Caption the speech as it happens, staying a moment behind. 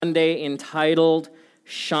Sunday entitled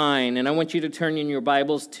Shine. And I want you to turn in your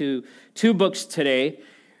Bibles to two books today.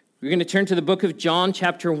 We're going to turn to the book of John,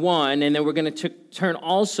 chapter 1, and then we're going to turn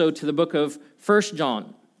also to the book of 1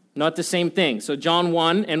 John. Not the same thing. So John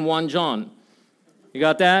 1 and 1 John. You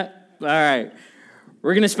got that? All right.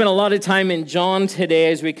 We're going to spend a lot of time in John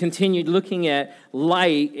today as we continue looking at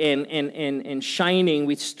light and shining.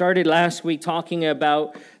 We started last week talking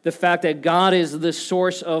about the fact that God is the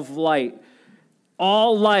source of light.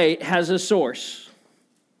 All light has a source.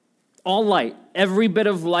 All light. Every bit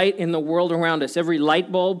of light in the world around us, every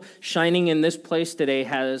light bulb shining in this place today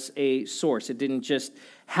has a source. It didn't just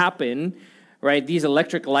happen, right? These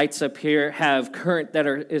electric lights up here have current that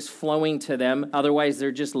is flowing to them. Otherwise,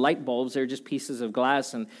 they're just light bulbs. They're just pieces of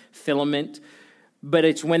glass and filament. But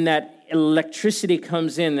it's when that electricity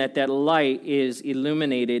comes in that light is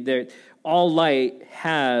illuminated. All light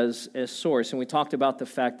has a source. And we talked about the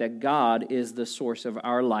fact that God is the source of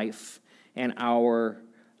our life and our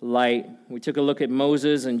light. We took a look at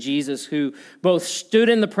Moses and Jesus, who both stood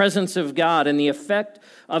in the presence of God, and the effect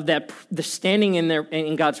of that, the standing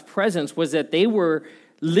in God's presence, was that they were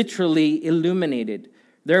literally illuminated.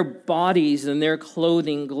 Their bodies and their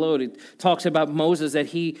clothing glowed. It talks about Moses that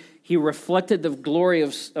he reflected the glory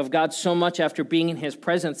of God so much after being in his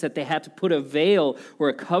presence that they had to put a veil or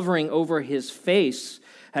a covering over his face.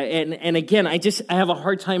 And again, I have a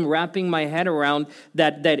hard time wrapping my head around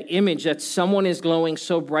that image that someone is glowing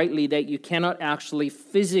so brightly that you cannot actually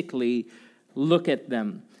physically look at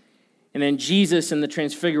them. And then Jesus in the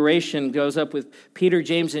Transfiguration goes up with Peter,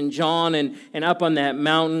 James, and John, and up on that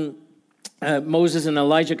mountain, Moses and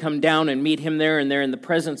Elijah come down and meet him there, and they're in the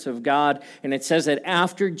presence of God. And it says that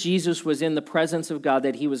after Jesus was in the presence of God,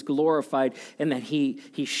 that he was glorified and that he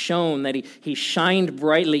shone, that he shined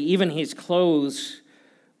brightly. Even his clothes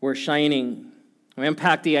were shining. We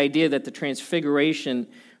unpack the idea that the Transfiguration,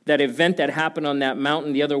 that event that happened on that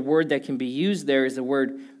mountain, the other word that can be used there is the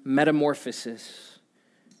word metamorphosis,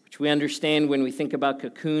 which we understand when we think about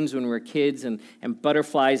cocoons when we're kids and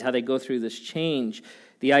butterflies, how they go through this change.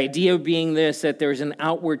 The idea being this, that there's an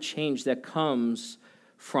outward change that comes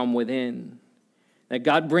from within. That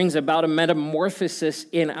God brings about a metamorphosis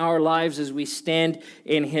in our lives as we stand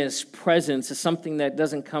in his presence. It's something that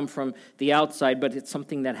doesn't come from the outside, but it's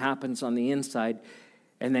something that happens on the inside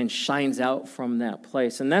and then shines out from that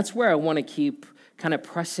place. And that's where I want to keep kind of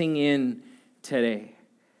pressing in today.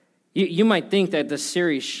 You might think that the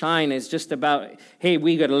series Shine is just about, hey,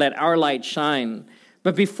 we got to let our light shine.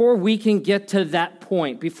 But before we can get to that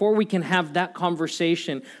point, before we can have that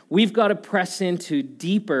conversation, we've got to press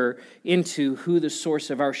deeper into who the source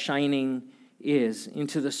of our shining is,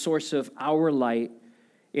 into the source of our light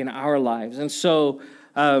in our lives. And so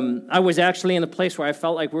I was actually in a place where I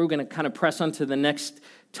felt like we were going to kind of press on to the next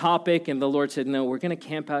topic, and the Lord said, no, we're going to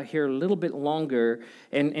camp out here a little bit longer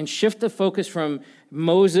and shift the focus from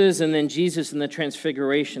Moses and then Jesus and the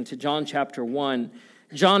Transfiguration to John chapter 1.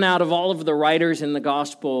 John, out of all of the writers in the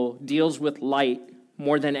gospel, deals with light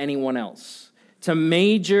more than anyone else. It's a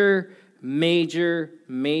major, major,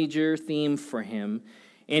 major theme for him.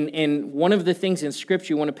 And one of the things in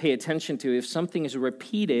Scripture you want to pay attention to, if something is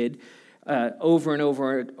repeated over and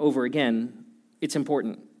over again, it's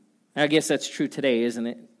important. I guess that's true today, isn't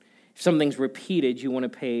it? If something's repeated, you want to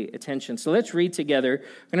pay attention. So let's read together.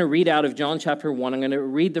 I'm going to read out of John chapter 1. I'm going to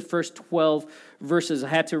read the first 12 verses. I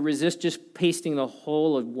had to resist just pasting the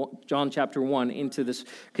whole of John chapter 1 into this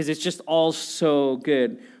because it's just all so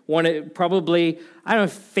good. Probably, I don't know,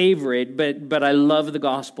 favorite, but I love the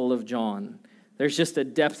Gospel of John. There's just a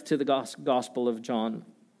depth to the Gospel of John.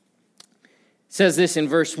 It says this in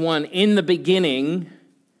verse 1, "In the beginning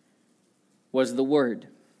was the Word.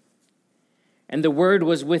 And the Word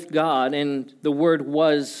was with God, and the Word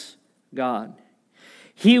was God.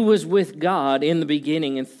 He was with God in the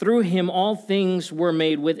beginning, and through him all things were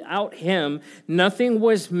made. Without him nothing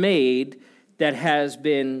was made that has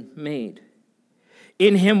been made.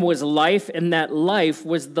 In him was life, and that life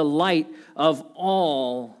was the light of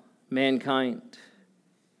all mankind.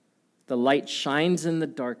 The light shines in the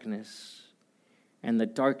darkness, and the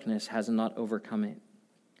darkness has not overcome it.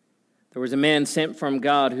 There was a man sent from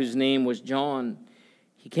God whose name was John.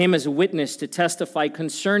 He came as a witness to testify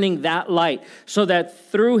concerning that light, so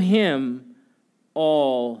that through him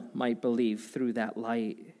all might believe through that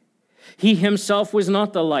light. He himself was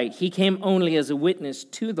not the light. He came only as a witness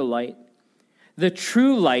to the light. The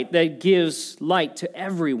true light that gives light to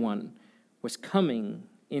everyone was coming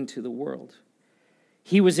into the world.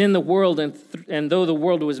 He was in the world, and though the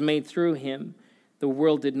world was made through him, the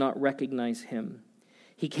world did not recognize him.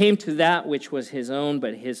 He came to that which was his own,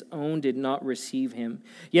 but his own did not receive him.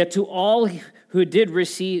 Yet to all who did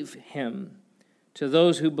receive him, to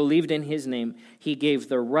those who believed in his name, he gave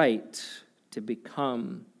the right to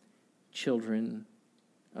become children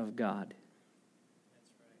of God.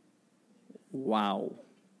 Wow.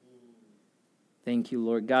 Thank you,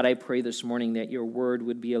 Lord. God, I pray this morning that your word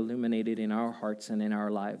would be illuminated in our hearts and in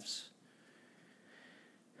our lives.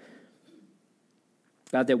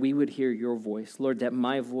 God, that we would hear your voice. Lord, that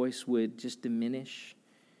my voice would just diminish.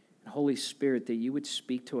 And Holy Spirit, that you would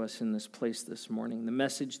speak to us in this place this morning, the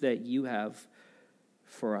message that you have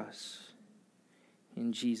for us.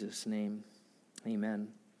 In Jesus' name, amen.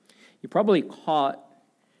 You probably caught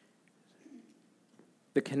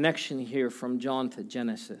the connection here from John to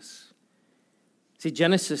Genesis. See,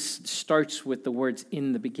 Genesis starts with the words,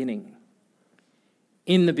 in the beginning.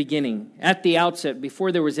 In the beginning, at the outset,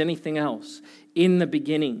 before there was anything else, in the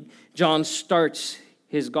beginning. John starts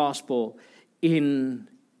his gospel in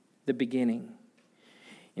the beginning.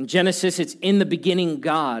 In Genesis, it's in the beginning,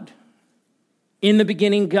 God. In the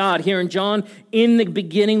beginning, God. Here in John, in the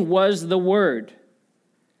beginning was the Word.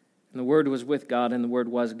 And the Word was with God, and the Word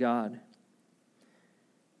was God.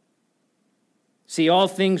 See, all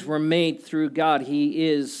things were made through God. He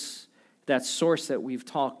is that source that we've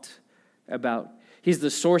talked about. He's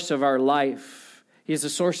the source of our life. He's the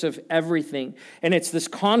source of everything. And it's this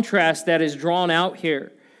contrast that is drawn out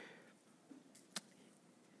here.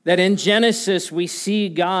 That in Genesis, we see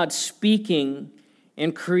God speaking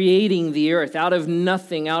and creating the earth. Out of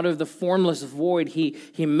nothing, out of the formless void, He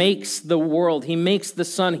makes the world. He makes the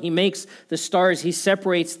sun. He makes the stars. He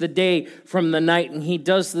separates the day from the night. And He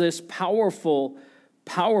does this powerful,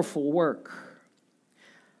 powerful work.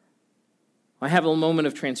 I have a moment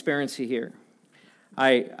of transparency here.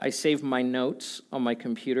 I saved my notes on my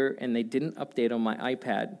computer, and they didn't update on my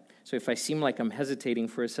iPad. So if I seem like I'm hesitating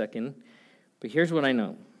for a second, but here's what I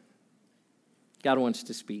know. God wants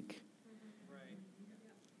to speak.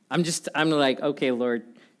 I'm like, okay, Lord,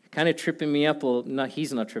 you're kind of tripping me up. Well, no,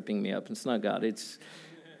 He's not tripping me up. It's not God.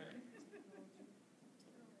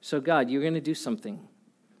 So God, you're going to do something.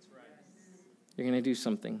 You're going to do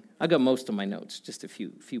something. I got most of my notes, just a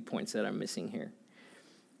few points that I'm missing here.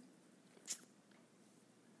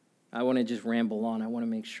 I want to just ramble on. I want to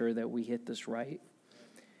make sure that we hit this right.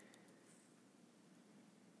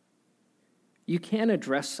 You can't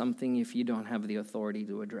address something if you don't have the authority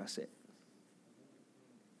to address it.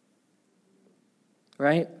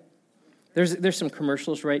 Right? There's some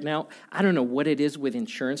commercials right now. I don't know what it is with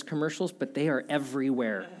insurance commercials, but they are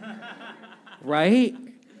everywhere. Right?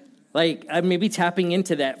 Like, I may be tapping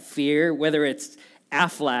into that fear, whether it's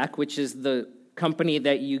Aflac, which is the company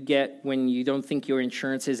that you get when you don't think your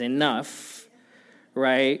insurance is enough,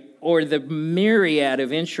 right? Or the myriad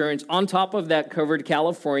of insurance. On top of that, covered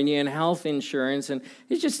California and health insurance. And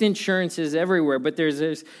it's just insurances everywhere. But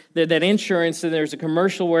there's that insurance, and there's a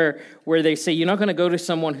commercial where they say, you're not going to go to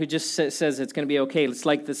someone who just says it's going to be okay. It's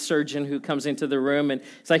like the surgeon who comes into the room, and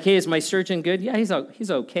it's like, hey, is my surgeon good? Yeah, he's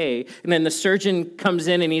okay. And then the surgeon comes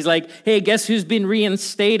in, and he's like, hey, guess who's been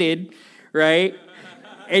reinstated, right?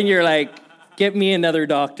 And you're like, get me another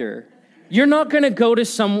doctor. You're not going to go to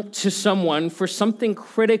someone for something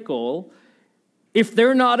critical if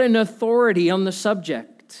they're not an authority on the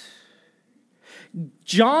subject.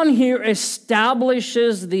 John here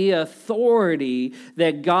establishes the authority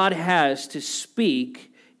that God has to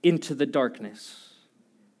speak into the darkness.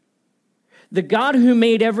 The God who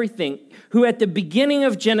made everything, who at the beginning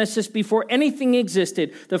of Genesis, before anything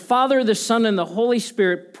existed, the Father, the Son, and the Holy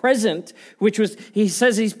Spirit present, he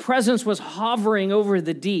says his presence was hovering over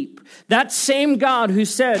the deep. That same God who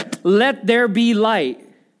said, let there be light,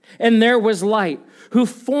 and there was light, who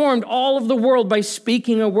formed all of the world by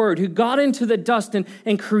speaking a word, who got into the dust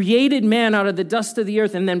and created man out of the dust of the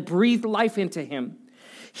earth and then breathed life into him.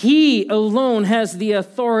 He alone has the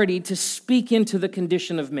authority to speak into the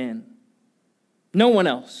condition of man. No one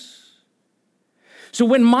else. So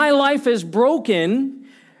when my life is broken,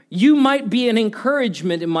 you might be an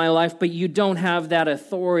encouragement in my life, but you don't have that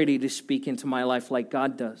authority to speak into my life like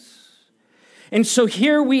God does. And so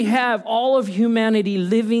here we have all of humanity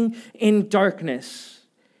living in darkness.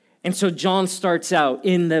 And so John starts out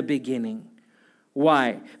in the beginning.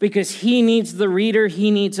 Why? Because he needs the reader,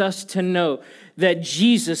 he needs us to know that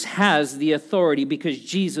Jesus has the authority because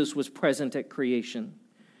Jesus was present at creation.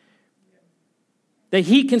 That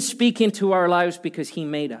he can speak into our lives because he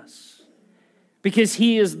made us. Because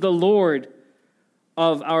he is the Lord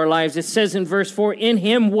of our lives. It says in verse 4, in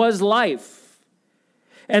him was life.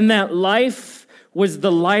 And that life was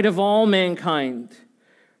the light of all mankind.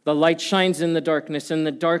 The light shines in the darkness, and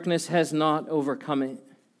the darkness has not overcome it.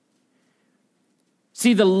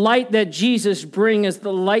 See, the light that Jesus brings is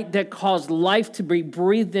the light that caused life to be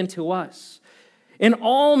breathed into us. And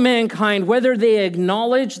all mankind, whether they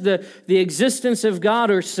acknowledge the existence of God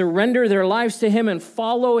or surrender their lives to Him and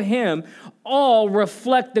follow Him, all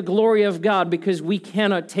reflect the glory of God, because we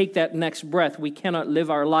cannot take that next breath. We cannot live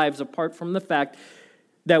our lives apart from the fact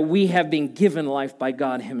that we have been given life by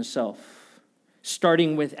God Himself,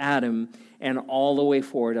 starting with Adam and all the way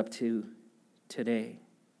forward up to today.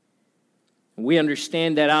 We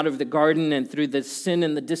understand that out of the garden and through the sin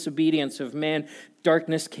and the disobedience of man,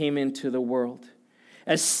 darkness came into the world.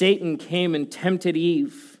 As Satan came and tempted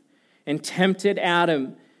Eve and tempted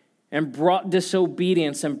Adam and brought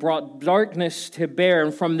disobedience and brought darkness to bear.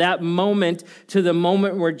 And from that moment to the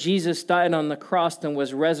moment where Jesus died on the cross and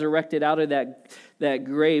was resurrected out of that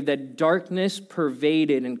grave, that darkness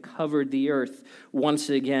pervaded and covered the earth once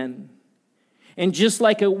again. And just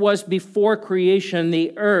like it was before creation,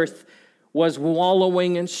 the earth was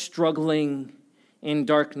wallowing and struggling in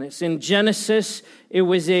darkness. In Genesis, it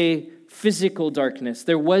was a physical darkness.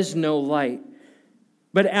 There was no light.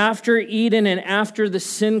 But after Eden and after the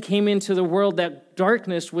sin came into the world, that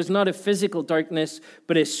darkness was not a physical darkness,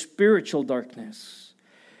 but a spiritual darkness.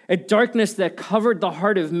 A darkness that covered the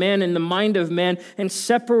heart of man and the mind of man and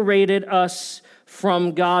separated us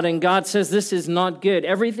from God. And God says, this is not good.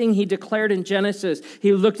 Everything He declared in Genesis,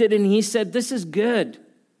 He looked at it and He said, this is good.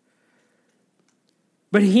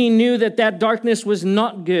 But He knew that darkness was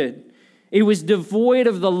not good. It was devoid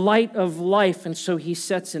of the light of life, and so He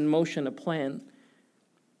sets in motion a plan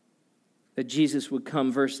that Jesus would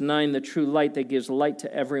come. Verse 9, the true light that gives light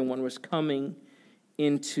to everyone was coming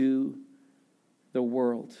into the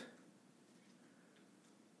world.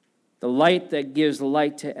 The light that gives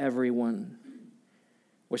light to everyone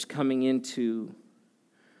was coming into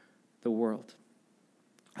the world.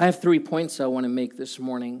 I have 3 points I want to make this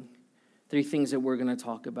morning, 3 things that we're going to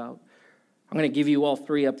talk about. I'm going to give you all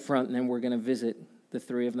 3 up front, and then we're going to visit the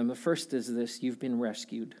 3 of them. The first is this: you've been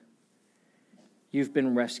rescued. You've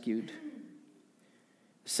been rescued.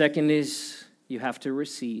 The second is you have to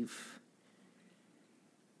receive.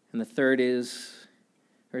 And the third is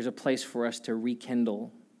there's a place for us to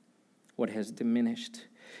rekindle what has diminished.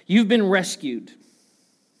 You've been rescued.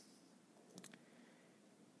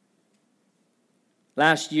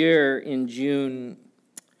 Last year in June,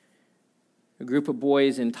 a group of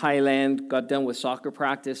boys in Thailand got done with soccer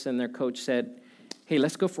practice, and their coach said, hey,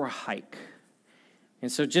 let's go for a hike.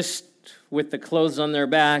 And so just with the clothes on their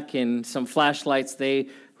back and some flashlights, they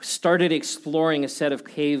started exploring a set of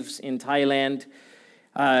caves in Thailand.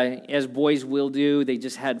 As boys will do, they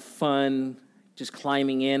just had fun, just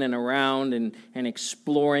climbing in and around and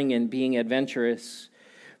exploring and being adventurous.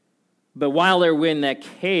 But while they're in that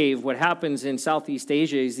cave, what happens in Southeast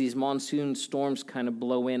Asia is these monsoon storms kind of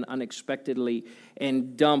blow in unexpectedly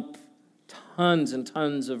and dump tons and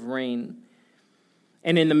tons of rain.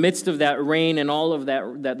 And in the midst of that rain and all of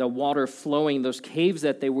that the water flowing, those caves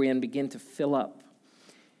that they were in begin to fill up.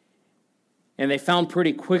 And they found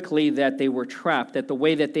pretty quickly that they were trapped, that the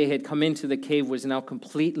way that they had come into the cave was now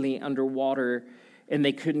completely underwater, and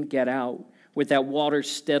they couldn't get out with that water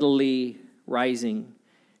steadily rising.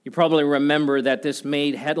 You probably remember that this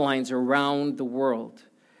made headlines around the world,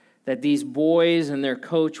 that these boys and their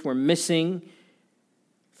coach were missing,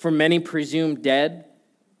 for many presumed dead,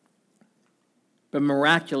 but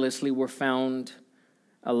miraculously were found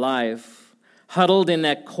alive. Huddled in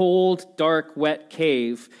that cold, dark, wet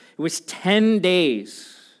cave. It was 10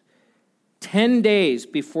 days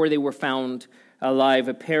before they were found alive.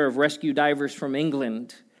 A pair of rescue divers from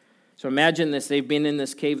England. So imagine this, they've been in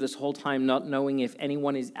this cave this whole time not knowing if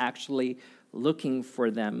anyone is actually looking for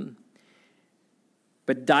them.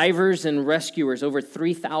 But divers and rescuers, over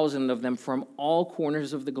 3,000 of them from all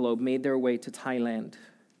corners of the globe, made their way to Thailand.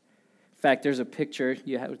 In fact, there's a picture,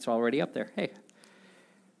 it's already up there. Hey.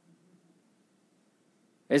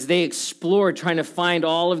 As they explored, trying to find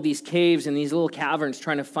all of these caves and these little caverns,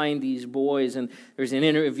 trying to find these boys. And there's an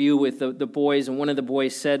interview with the boys, and one of the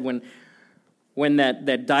boys said when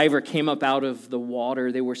that diver came up out of the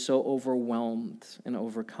water, they were so overwhelmed and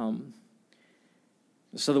overcome.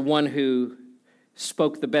 So the one who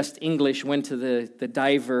spoke the best English went to the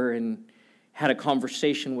diver and had a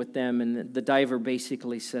conversation with them, and the diver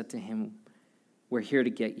basically said to him, we're here to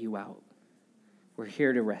get you out. We're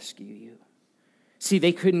here to rescue you. See,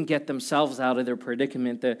 they couldn't get themselves out of their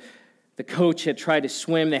predicament. The coach had tried to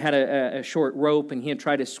swim. They had a short rope, and he had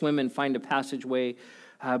tried to swim and find a passageway,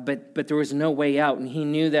 but there was no way out. And he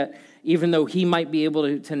knew that even though he might be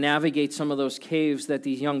able to navigate some of those caves, that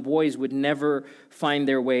these young boys would never find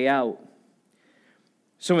their way out.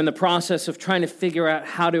 So in the process of trying to figure out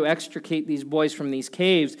how to extricate these boys from these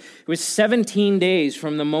caves, it was 17 days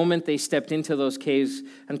from the moment they stepped into those caves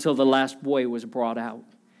until the last boy was brought out.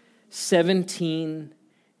 17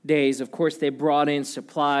 days. Of course, they brought in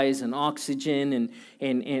supplies and oxygen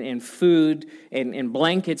and food and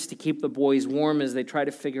blankets to keep the boys warm as they try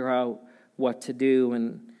to figure out what to do.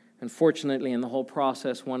 And unfortunately, in the whole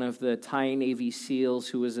process, one of the Thai Navy SEALs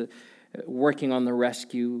who was working on the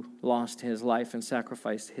rescue lost his life and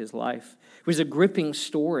sacrificed his life. It was a gripping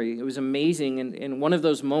story. It was amazing. And one of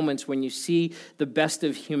those moments when you see the best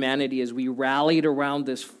of humanity as we rallied around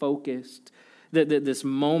this focused, this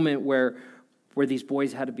moment where these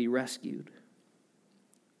boys had to be rescued.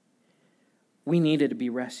 We needed to be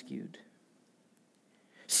rescued.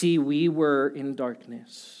 See, we were in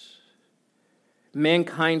darkness.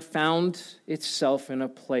 Mankind found itself in a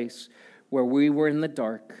place where we were in the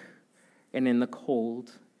dark and in the cold,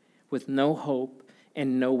 with no hope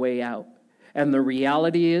and no way out. And the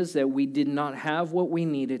reality is that we did not have what we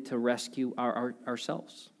needed to rescue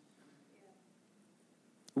ourselves.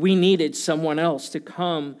 We needed someone else to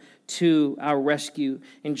come to our rescue.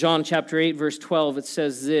 In John chapter 8, verse 12, it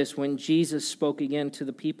says this: when Jesus spoke again to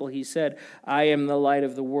the people, he said, "I am the light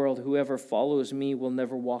of the world. Whoever follows me will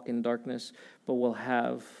never walk in darkness, but will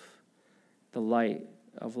have the light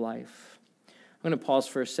of life." I'm going to pause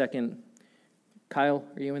for a second. Kyle,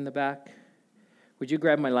 are you in the back? Would you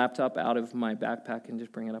grab my laptop out of my backpack and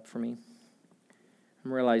just bring it up for me?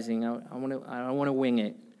 I'm realizing I don't want to wing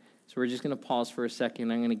it. So we're just going to pause for a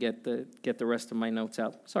second. I'm going to get the rest of my notes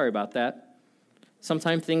out. Sorry about that.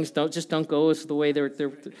 Sometimes things don't go as the way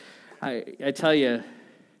they're I tell you.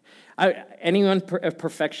 Anyone a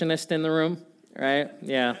perfectionist in the room? Right?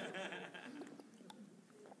 Yeah.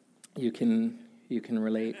 You can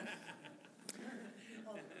relate.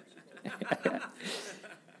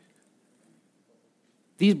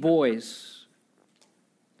 These boys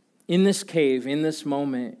in this cave, in this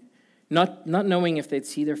moment, not knowing if they'd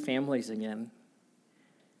see their families again,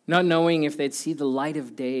 not knowing if they'd see the light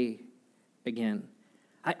of day again.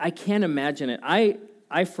 I can't imagine it. I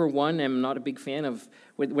for one, am not a big fan of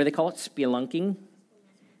where they call it spelunking,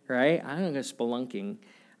 right? I don't know spelunking.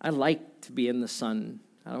 I like to be in the sun.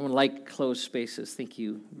 I don't like closed spaces. Thank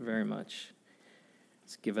you very much.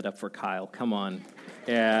 Let's give it up for Kyle. Come on.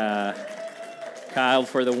 Yeah. Kyle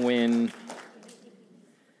for the win.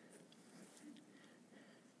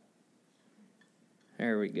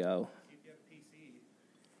 There we go.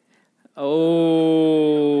 Oh,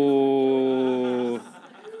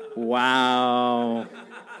 wow.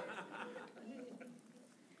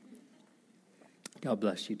 God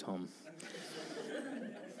bless you, Tom.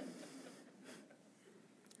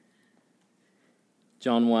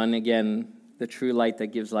 John 1, again, the true light that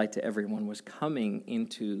gives light to everyone was coming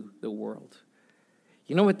into the world.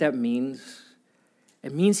 You know what that means?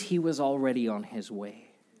 It means he was already on his way.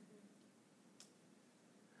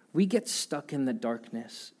 We get stuck in the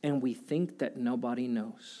darkness and we think that nobody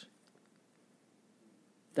knows.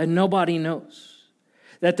 That nobody knows.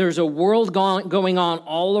 That there's a world going on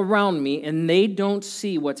all around me and they don't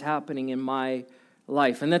see what's happening in my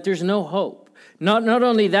life. And that there's no hope. Not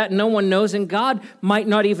only that, no one knows, and God might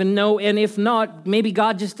not even know, and if not, maybe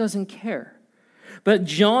God just doesn't care. But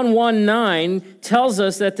John 1:9 tells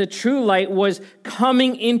us that the true light was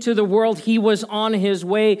coming into the world. He was on his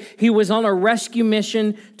way. He was on a rescue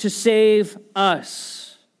mission to save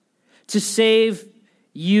us, to save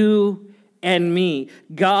you and me.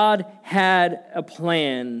 God had a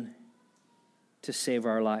plan to save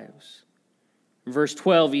our lives. Verse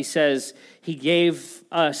 12, he says, he gave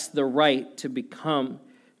us the right to become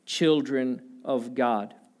children of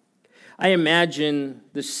God. I imagine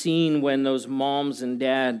the scene when those moms and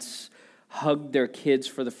dads hugged their kids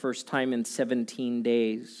for the first time in 17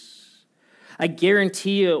 days. I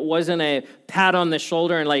guarantee you it wasn't a pat on the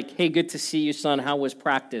shoulder and like, hey, good to see you, son. How was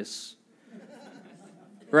practice?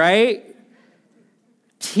 Right?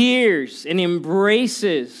 Tears and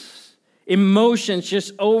embraces. Emotions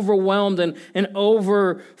just overwhelmed and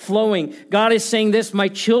overflowing. God is saying this: my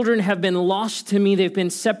children have been lost to me. They've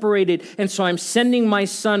been separated. And so I'm sending my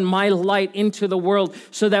son, my light, into the world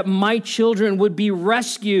so that my children would be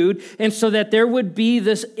rescued and so that there would be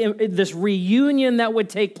this reunion that would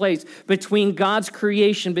take place between God's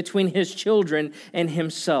creation, between his children and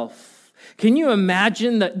himself. Can you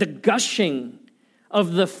imagine the gushing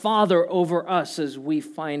of the Father over us as we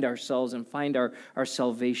find ourselves and find our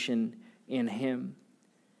salvation in him?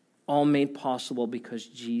 All made possible because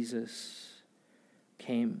Jesus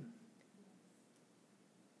came.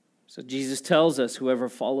 So Jesus tells us, whoever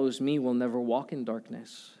follows me will never walk in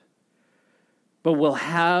darkness, but will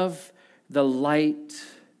have the light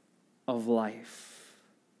of life.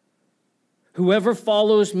 Whoever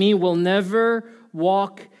follows me will never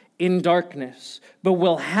walk in darkness, but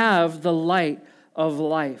will have the light of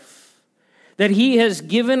life. That he has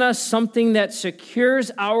given us something that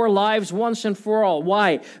secures our lives once and for all.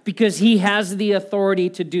 Why? Because he has the authority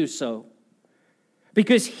to do so.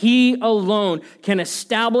 Because he alone can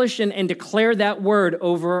establish and declare that word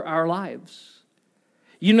over our lives.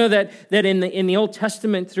 You know that in the Old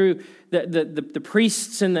Testament, through the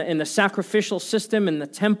priests and the sacrificial system and the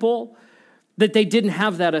temple, that they didn't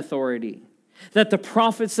have that authority. That the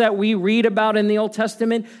prophets that we read about in the Old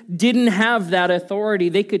Testament didn't have that authority.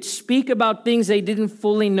 They could speak about things they didn't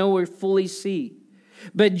fully know or fully see.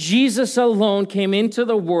 But Jesus alone came into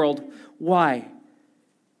the world. Why?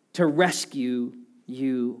 To rescue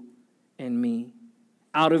you and me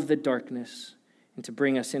out of the darkness and to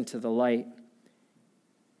bring us into the light.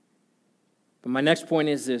 But my next point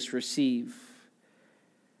is this: receive.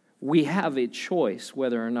 We have a choice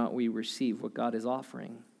whether or not we receive what God is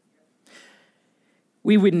offering.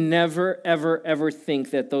 We would never, ever, ever think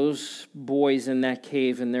that those boys in that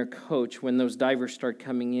cave and their coach, when those divers start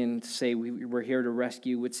coming in to say, we're here to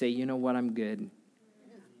rescue, would say, you know what, I'm good.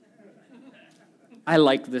 I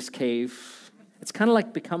like this cave. It's kind of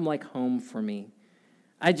like become like home for me.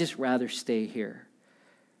 I'd just rather stay here.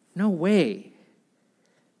 No way.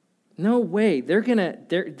 No way.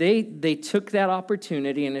 They took that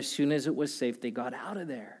opportunity, and as soon as it was safe, they got out of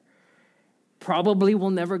there. Probably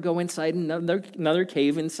will never go inside another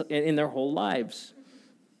cave in their whole lives.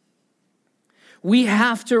 We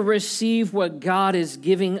have to receive what God is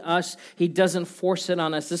giving us. He doesn't force it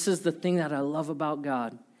on us. This is the thing that I love about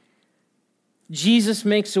God. Jesus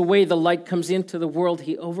makes a way. The light comes into the world.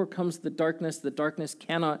 He overcomes the darkness. The darkness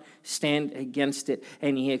cannot stand against it.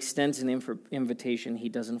 And he extends an invitation. He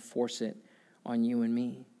doesn't force it on you and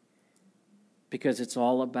me. Because it's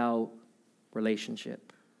all about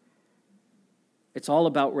relationship. It's all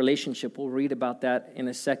about relationship. We'll read about that in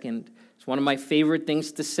a second. It's one of my favorite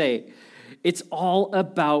things to say. It's all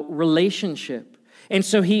about relationship. And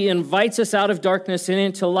so he invites us out of darkness and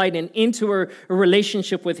into light and into a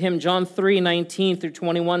relationship with him. John 3:19 through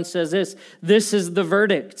 21 says this: this is the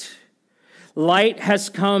verdict. Light has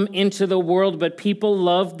come into the world, but people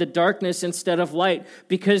loved the darkness instead of light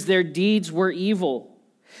because their deeds were evil.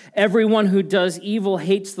 Everyone who does evil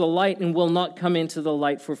hates the light and will not come into the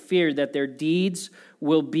light for fear that their deeds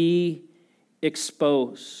will be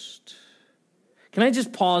exposed. Can I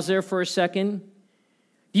just pause there for a second?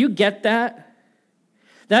 Do you get that?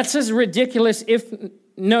 That's as ridiculous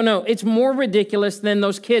it's more ridiculous than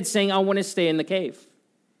those kids saying, I want to stay in the cave.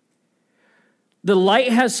 The light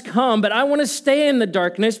has come, but I want to stay in the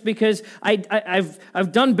darkness because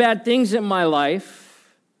I've done bad things in my life.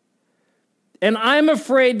 And I'm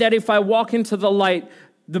afraid that if I walk into the light,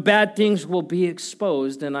 the bad things will be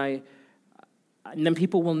exposed and then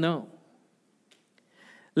people will know.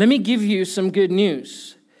 Let me give you some good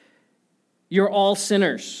news. You're all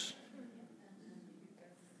sinners.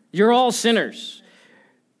 You're all sinners.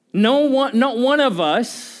 Not one of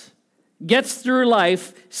us gets through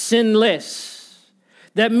life sinless.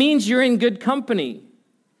 That means you're in good company.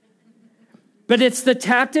 But it's the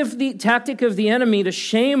tactic of the enemy to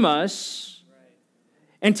shame us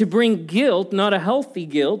and to bring guilt, not a healthy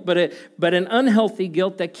guilt, but an unhealthy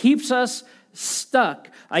guilt that keeps us stuck.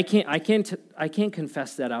 I can't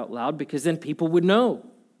confess that out loud because then people would know.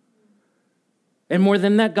 And more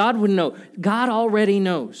than that, God would know. God already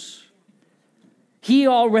knows. He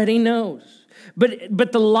already knows.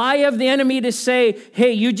 But the lie of the enemy to say,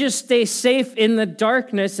 hey, you just stay safe in the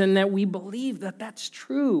darkness, and that we believe that that's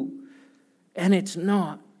true, and it's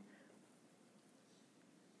not.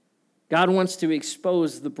 God wants to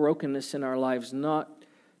expose the brokenness in our lives, not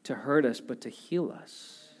to hurt us, but to heal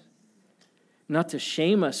us. Not to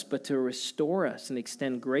shame us, but to restore us and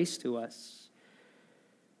extend grace to us.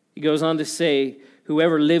 He goes on to say,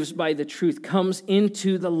 whoever lives by the truth comes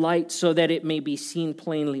into the light so that it may be seen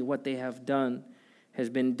plainly what they have done has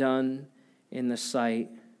been done in the sight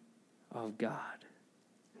of God.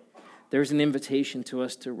 There's an invitation to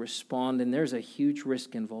us to respond, and there's a huge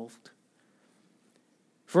risk involved.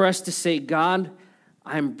 For us to say, God,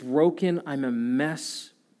 I'm broken, I'm a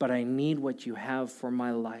mess, but I need what you have for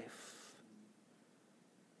my life.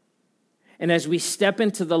 And as we step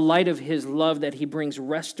into the light of his love, that he brings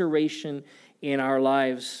restoration in our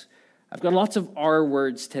lives. I've got lots of R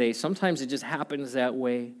words today. Sometimes it just happens that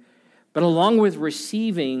way. But along with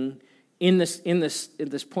receiving, in this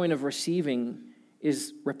point of receiving,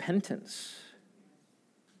 is repentance.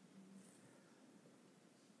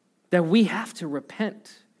 That we have to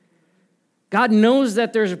repent. God knows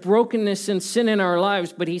that there's brokenness and sin in our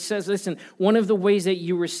lives, but he says, listen, one of the ways that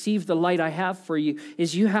you receive the light I have for you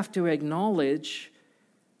is you have to acknowledge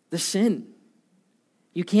the sin.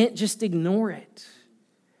 You can't just ignore it.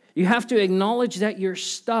 You have to acknowledge that you're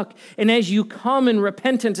stuck. And as you come in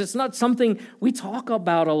repentance, it's not something we talk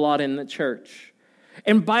about a lot in the church.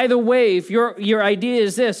 And by the way, if your idea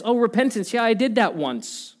is this, oh, repentance, yeah, I did that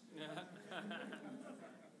once.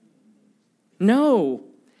 No,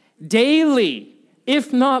 daily,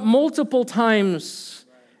 if not multiple times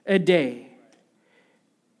a day.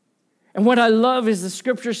 And what I love is the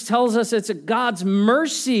scriptures tells us it's God's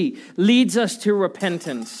mercy leads us to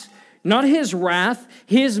repentance. Not his wrath,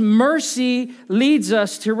 his mercy leads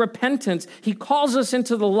us to repentance. He calls us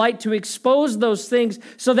into the light to expose those things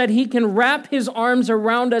so that he can wrap his arms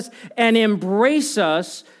around us and embrace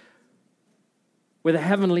us with a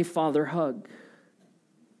heavenly Father hug.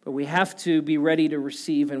 But we have to be ready to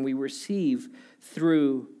receive, and we receive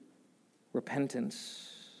through repentance.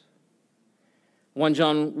 1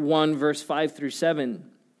 John 1, verse 5 through 7.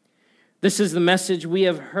 This is the message we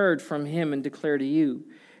have heard from him and declare to you.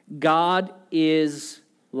 God is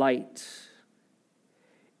light.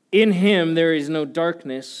 In him there is no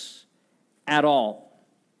darkness at all.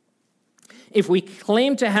 If we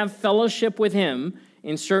claim to have fellowship with him,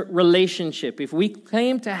 insert relationship. If we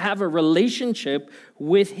claim to have a relationship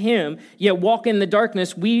with him, yet walk in the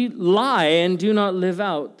darkness, we lie and do not live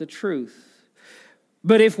out the truth.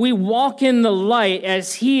 But if we walk in the light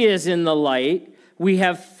as he is in the light, we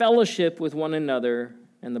have fellowship with one another,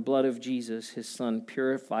 and the blood of Jesus, his son,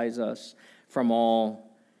 purifies us from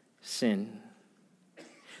all sin.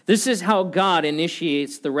 This is how God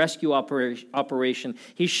initiates the rescue operation.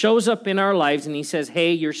 He shows up in our lives and he says,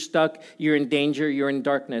 hey, you're stuck, you're in danger, you're in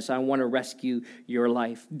darkness. I want to rescue your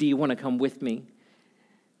life. Do you want to come with me?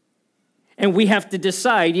 And we have to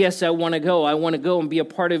decide, yes, I want to go. I want to go and be a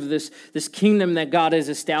part of this kingdom that God is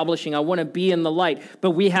establishing. I want to be in the light.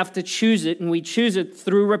 But we have to choose it, and we choose it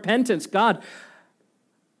through repentance. God,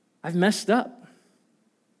 I've messed up.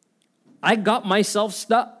 I got myself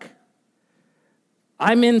stuck.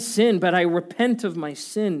 I'm in sin, but I repent of my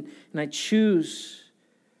sin, and I choose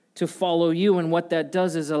to follow you. And what that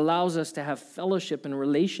does is allows us to have fellowship and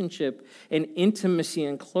relationship and intimacy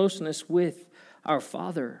and closeness with our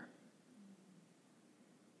Father.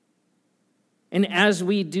 And as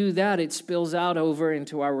we do that, it spills out over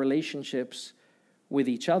into our relationships with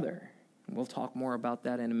each other. We'll talk more about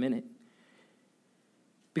that in a minute.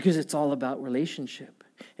 Because it's all about relationship.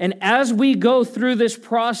 And as we go through this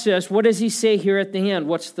process, what does he say here at the end?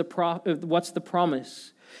 What's the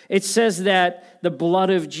promise? It says that the blood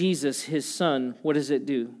of Jesus, his son, what does it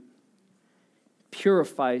do?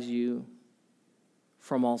 Purifies you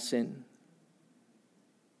from all sin.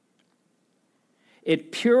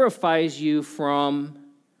 It purifies you from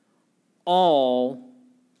all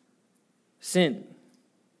sin.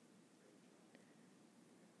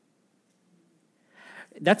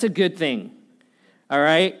 That's a good thing. All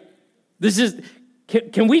right?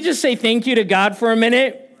 Can we just say thank you to God for a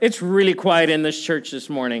minute? It's really quiet in this church this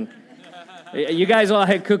morning. You guys all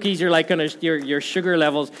had cookies. You're like on your sugar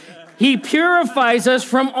levels. He purifies us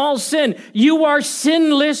from all sin. You are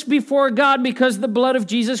sinless before God because of the blood of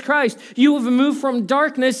Jesus Christ. You have moved from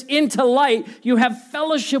darkness into light. You have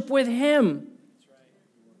fellowship with him.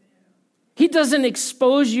 He doesn't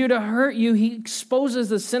expose you to hurt you. He exposes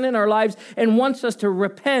the sin in our lives and wants us to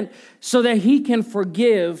repent so that he can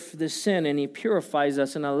forgive the sin, and he purifies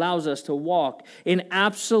us and allows us to walk in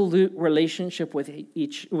absolute relationship with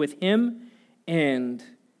him and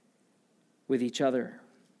with each other.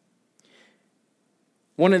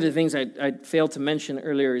 One of the things I failed to mention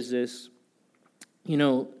earlier is this. You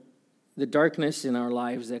know, the darkness in our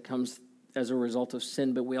lives that comes as a result of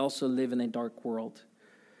sin, but we also live in a dark world.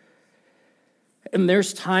 And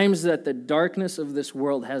there's times that the darkness of this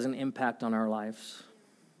world has an impact on our lives,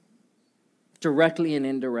 directly and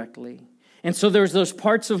indirectly. And so there's those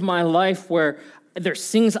parts of my life where there's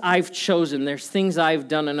things I've chosen, there's things I've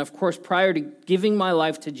done, and of course, prior to giving my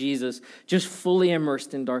life to Jesus, just fully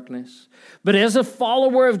immersed in darkness. But as a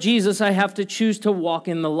follower of Jesus, I have to choose to walk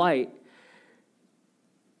in the light.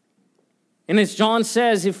 And as John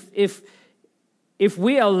says, if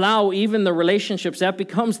we allow even the relationships, that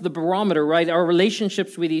becomes the barometer, right? Our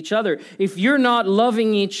relationships with each other. If you're not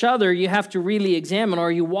loving each other, you have to really examine,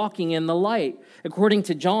 are you walking in the light? According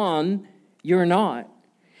to John, you're not.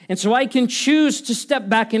 And so I can choose to step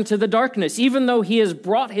back into the darkness. Even though he has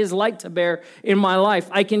brought his light to bear in my life,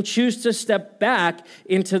 I can choose to step back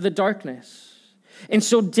into the darkness. And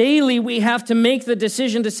so daily we have to make the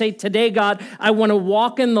decision to say, today, God, I want to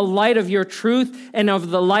walk in the light of your truth and of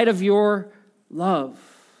the light of your love.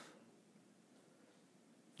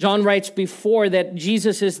 John writes before that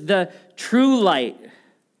Jesus is the true light,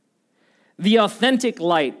 the authentic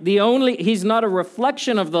light. He's not a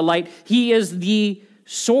reflection of the light. He is the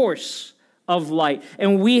source of light.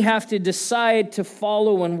 And we have to decide to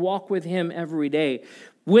follow and walk with him every day.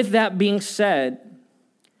 With that being said,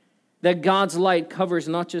 that God's light covers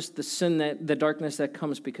not just the darkness that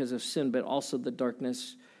comes because of sin, but also the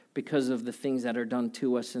darkness because of the things that are done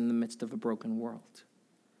to us in the midst of a broken world.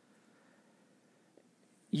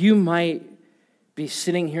 You might be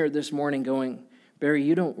sitting here this morning going, Barry,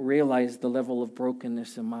 you don't realize the level of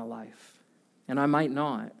brokenness in my life. And I might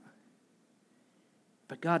not.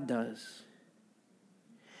 But God does.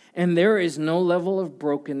 And there is no level of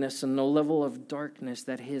brokenness and no level of darkness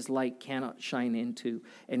that his light cannot shine into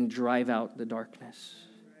and drive out the darkness.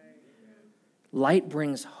 Light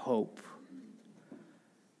brings hope.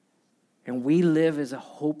 And we live as a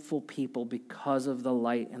hopeful people because of the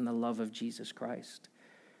light and the love of Jesus Christ.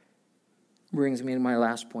 Brings me to my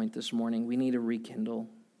last point this morning. We need to rekindle.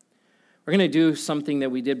 We're going to do something that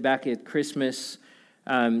we did back at Christmas.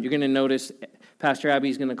 You're going to notice Pastor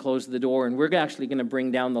Abby's going to close the door, and we're actually going to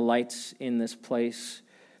bring down the lights in this place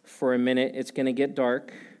for a minute. It's going to get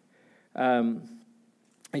dark. I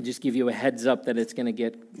just give you a heads up that it's going to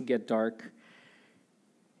get dark.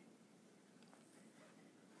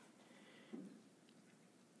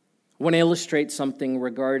 I want to illustrate something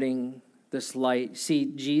regarding this light. See,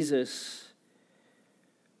 Jesus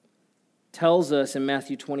tells us in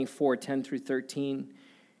Matthew 24, 10 through 13,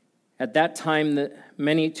 at that time that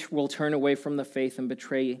many will turn away from the faith and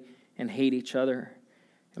betray and hate each other.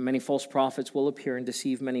 And many false prophets will appear and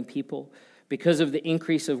deceive many people. Because of the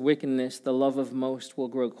increase of wickedness, the love of most will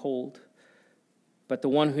grow cold. But the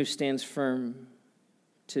one who stands firm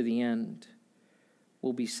to the end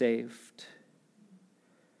will be saved.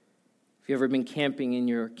 If you've ever been camping in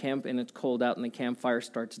your camp and it's cold out and the campfire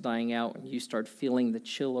starts dying out and you start feeling the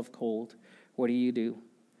chill of cold, what do?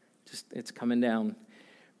 It's coming down.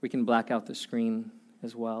 We can black out the screen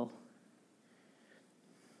as well.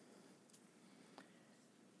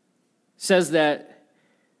 It says that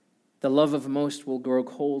the love of most will grow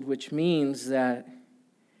cold, which means that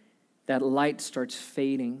light starts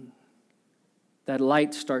fading. That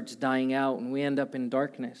light starts dying out and we end up in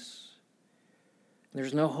darkness.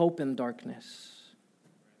 There's no hope in darkness.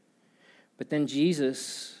 But then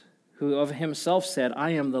Jesus, who of himself said,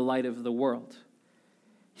 I am the light of the world.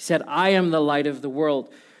 He said, I am the light of the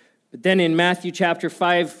world. But then in Matthew chapter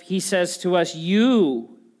 5, he says to us,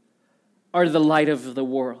 you are the light of the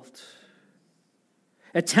world.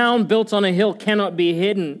 A town built on a hill cannot be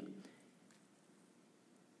hidden.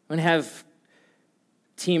 I'm going to have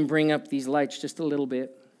team bring up these lights just a little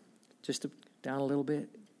bit. Down a little bit.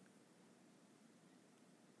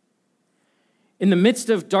 In the midst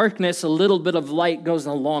of darkness, a little bit of light goes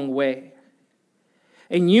a long way.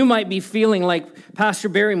 And you might be feeling like, Pastor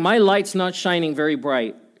Barry, my light's not shining very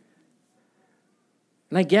bright.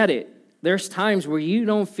 And I get it. There's times where you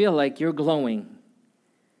don't feel like you're glowing,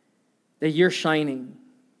 that you're shining.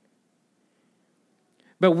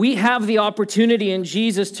 But we have the opportunity in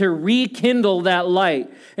Jesus to rekindle that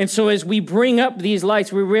light. And so as we bring up these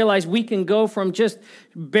lights, we realize we can go from just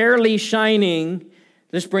barely shining,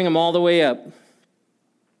 let's bring them all the way up,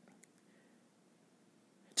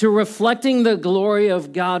 to reflecting the glory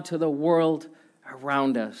of God to the world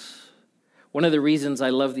around us. One of the reasons I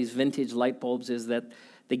love these vintage light bulbs is that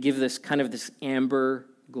they give this kind of this amber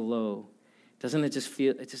glow. Doesn't it just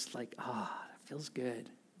feel, it's just like, it feels good.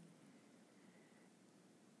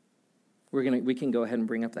 We can go ahead and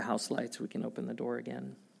bring up the house lights. We can open the door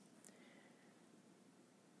again.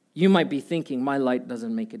 You might be thinking, my light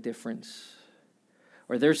doesn't make a difference.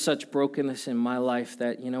 Or there's such brokenness in my life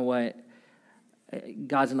that, you know what,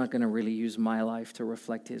 God's not going to really use my life to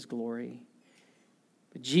reflect his glory.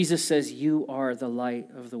 But Jesus says, you are the light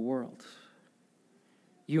of the world.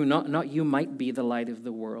 You might be the light of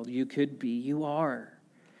the world. You could be. You are.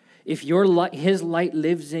 If his light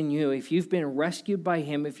lives in you, if you've been rescued by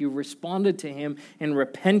him, if you responded to him and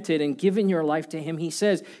repented and given your life to him, he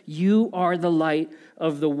says, you are the light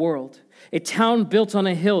of the world. A town built on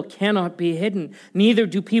a hill cannot be hidden. Neither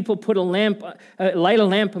do people light a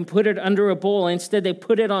lamp and put it under a bowl. Instead, they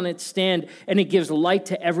put it on its stand, and it gives light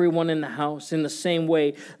to everyone in the house. In the same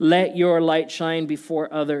way, let your light shine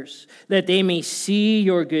before others, that they may see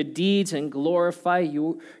your good deeds and glorify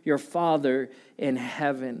your Father in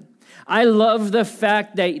heaven. I love the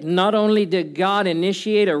fact that not only did God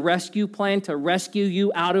initiate a rescue plan to rescue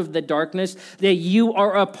you out of the darkness, that you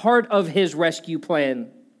are a part of his rescue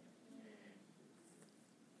plan.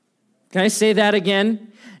 Can I say that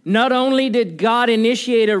again? Not only did God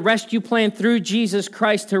initiate a rescue plan through Jesus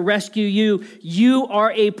Christ to rescue you, you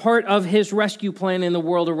are a part of his rescue plan in the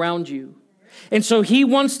world around you. And so he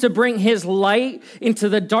wants to bring his light into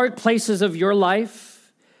the dark places of your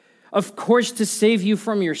life, of course, to save you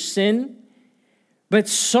from your sin, but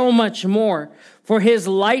so much more. For his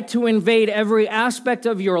light to invade every aspect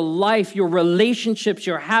of your life, your relationships,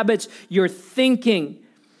 your habits, your thinking,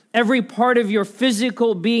 every part of your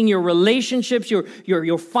physical being, your relationships,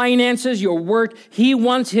 your finances, your work. He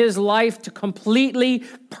wants his life to completely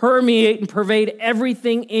permeate and pervade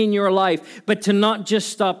everything in your life, but to not just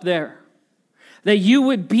stop there. That you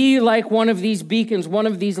would be like one of these beacons, one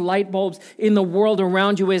of these light bulbs in the world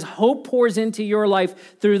around you as hope pours into your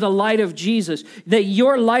life through the light of Jesus. That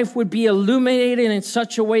your life would be illuminated in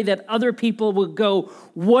such a way that other people would go,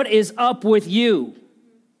 "What is up with you?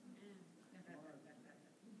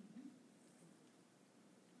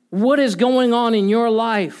 What is going on in your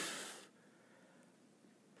life?"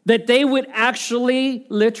 That they would actually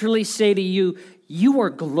literally say to you, "You are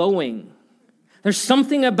glowing. There's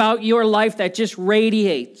something about your life that just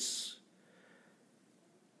radiates."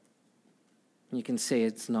 You can say,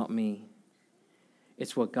 "It's not me.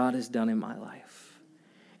 It's what God has done in my life.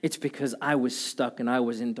 It's because I was stuck and I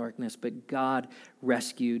was in darkness, but God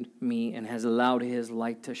rescued me and has allowed his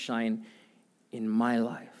light to shine in my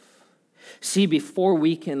life." See, before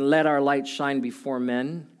we can let our light shine before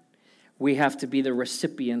men, we have to be the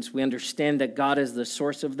recipients. We understand that God is the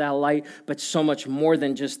source of that light, but so much more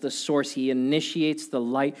than just the source. He initiates the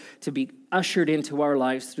light to be ushered into our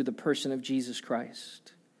lives through the person of Jesus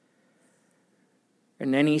Christ.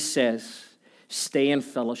 And then he says, "Stay in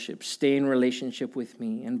fellowship, stay in relationship with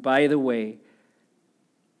me. And by the way,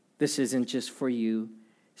 this isn't just for you.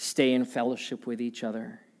 Stay in fellowship with each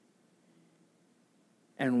other.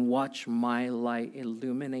 And watch my light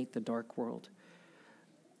illuminate the dark world."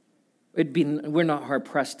 We're not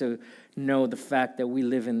hard-pressed to know the fact that we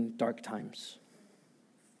live in dark times.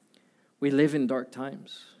 We live in dark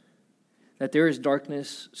times. That there is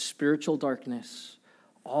darkness, spiritual darkness,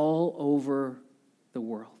 all over the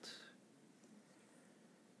world.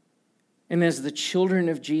 And as the children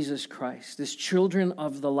of Jesus Christ, as children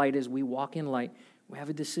of the light, as we walk in light, we have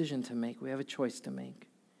a decision to make. We have a choice to make.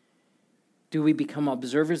 Do we become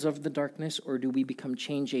observers of the darkness, or do we become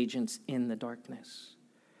change agents in the darkness?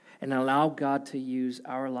 And allow God to use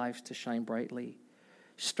our lives to shine brightly,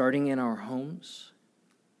 starting in our homes,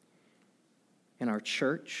 in our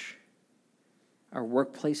church, our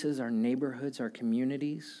workplaces, our neighborhoods, our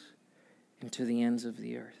communities, and to the ends of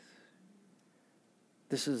the earth.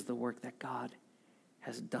 This is the work that God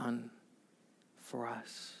has done for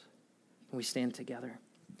us. We stand together.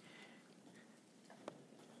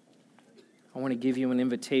 I want to give you an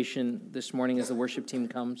invitation this morning as the worship team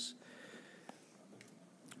comes.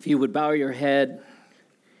 If you would bow your head,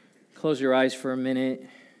 close your eyes for a minute.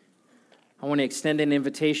 I want to extend an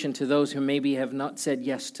invitation to those who maybe have not said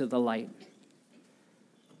yes to the light.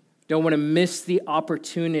 Don't want to miss the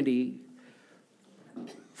opportunity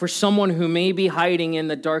for someone who may be hiding in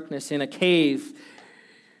the darkness, in a cave,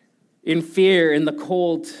 in fear, in the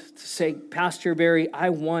cold, to say, "Pastor Barry, I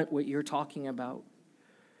want what you're talking about."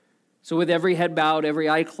 So with every head bowed, every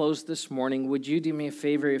eye closed this morning, would you do me a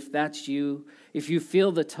favor, if that's you, if you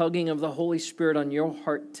feel the tugging of the Holy Spirit on your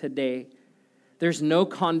heart today, there's no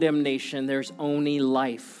condemnation, there's only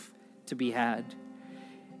life to be had.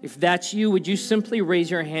 If that's you, would you simply raise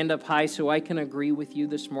your hand up high so I can agree with you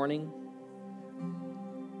this morning?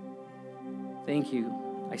 Thank you.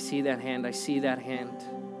 I see that hand. I see that hand.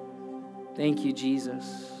 Thank you,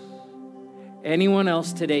 Jesus. Anyone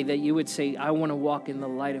else today that you would say, "I want to walk in the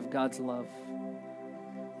light of God's love"?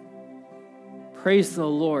 Praise the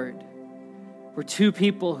Lord. We're two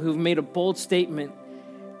people who've made a bold statement,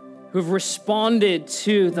 who've responded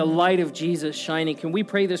to the light of Jesus shining. Can we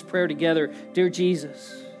pray this prayer together? Dear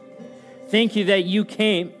Jesus, thank you that you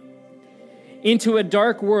came into a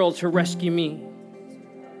dark world to rescue me.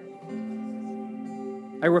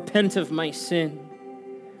 I repent of my sin.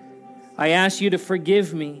 I ask you to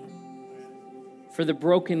forgive me for the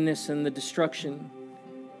brokenness and the destruction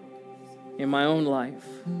in my own life.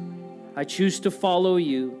 I choose to follow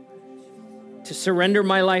you, to surrender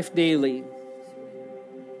my life daily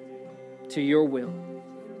to your will.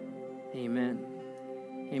 Amen.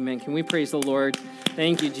 Amen. Can we praise the Lord?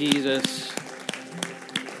 Thank you, Jesus.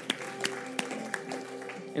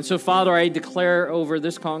 And so, Father, I declare over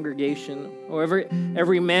this congregation, over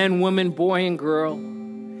every man, woman, boy, and girl,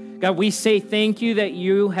 God, we say thank you that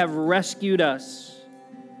you have rescued us.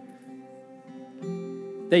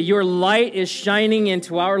 that your light is shining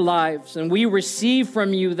into our lives, and we receive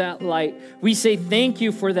from you that light. We say thank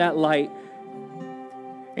you for that light.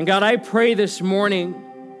 And God, I pray this morning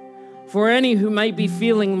for any who might be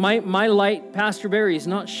feeling my light, Pastor Barry, is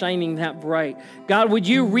not shining that bright. God, would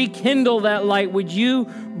you rekindle that light? Would you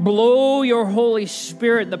blow your Holy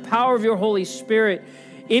Spirit, the power of your Holy Spirit,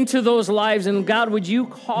 into those lives? And God, would you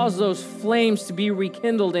cause those flames to be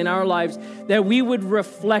rekindled in our lives, that we would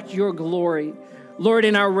reflect your glory, Lord,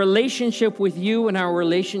 in our relationship with you and our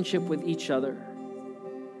relationship with each other.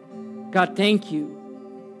 God, thank you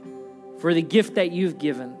for the gift that you've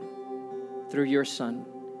given through your Son.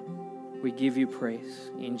 We give you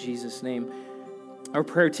praise in Jesus' name. Our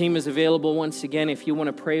prayer team is available once again. If you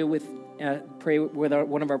want to pray with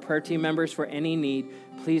one of our prayer team members for any need,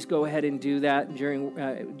 please go ahead and do that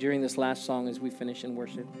during this last song as we finish in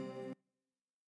worship.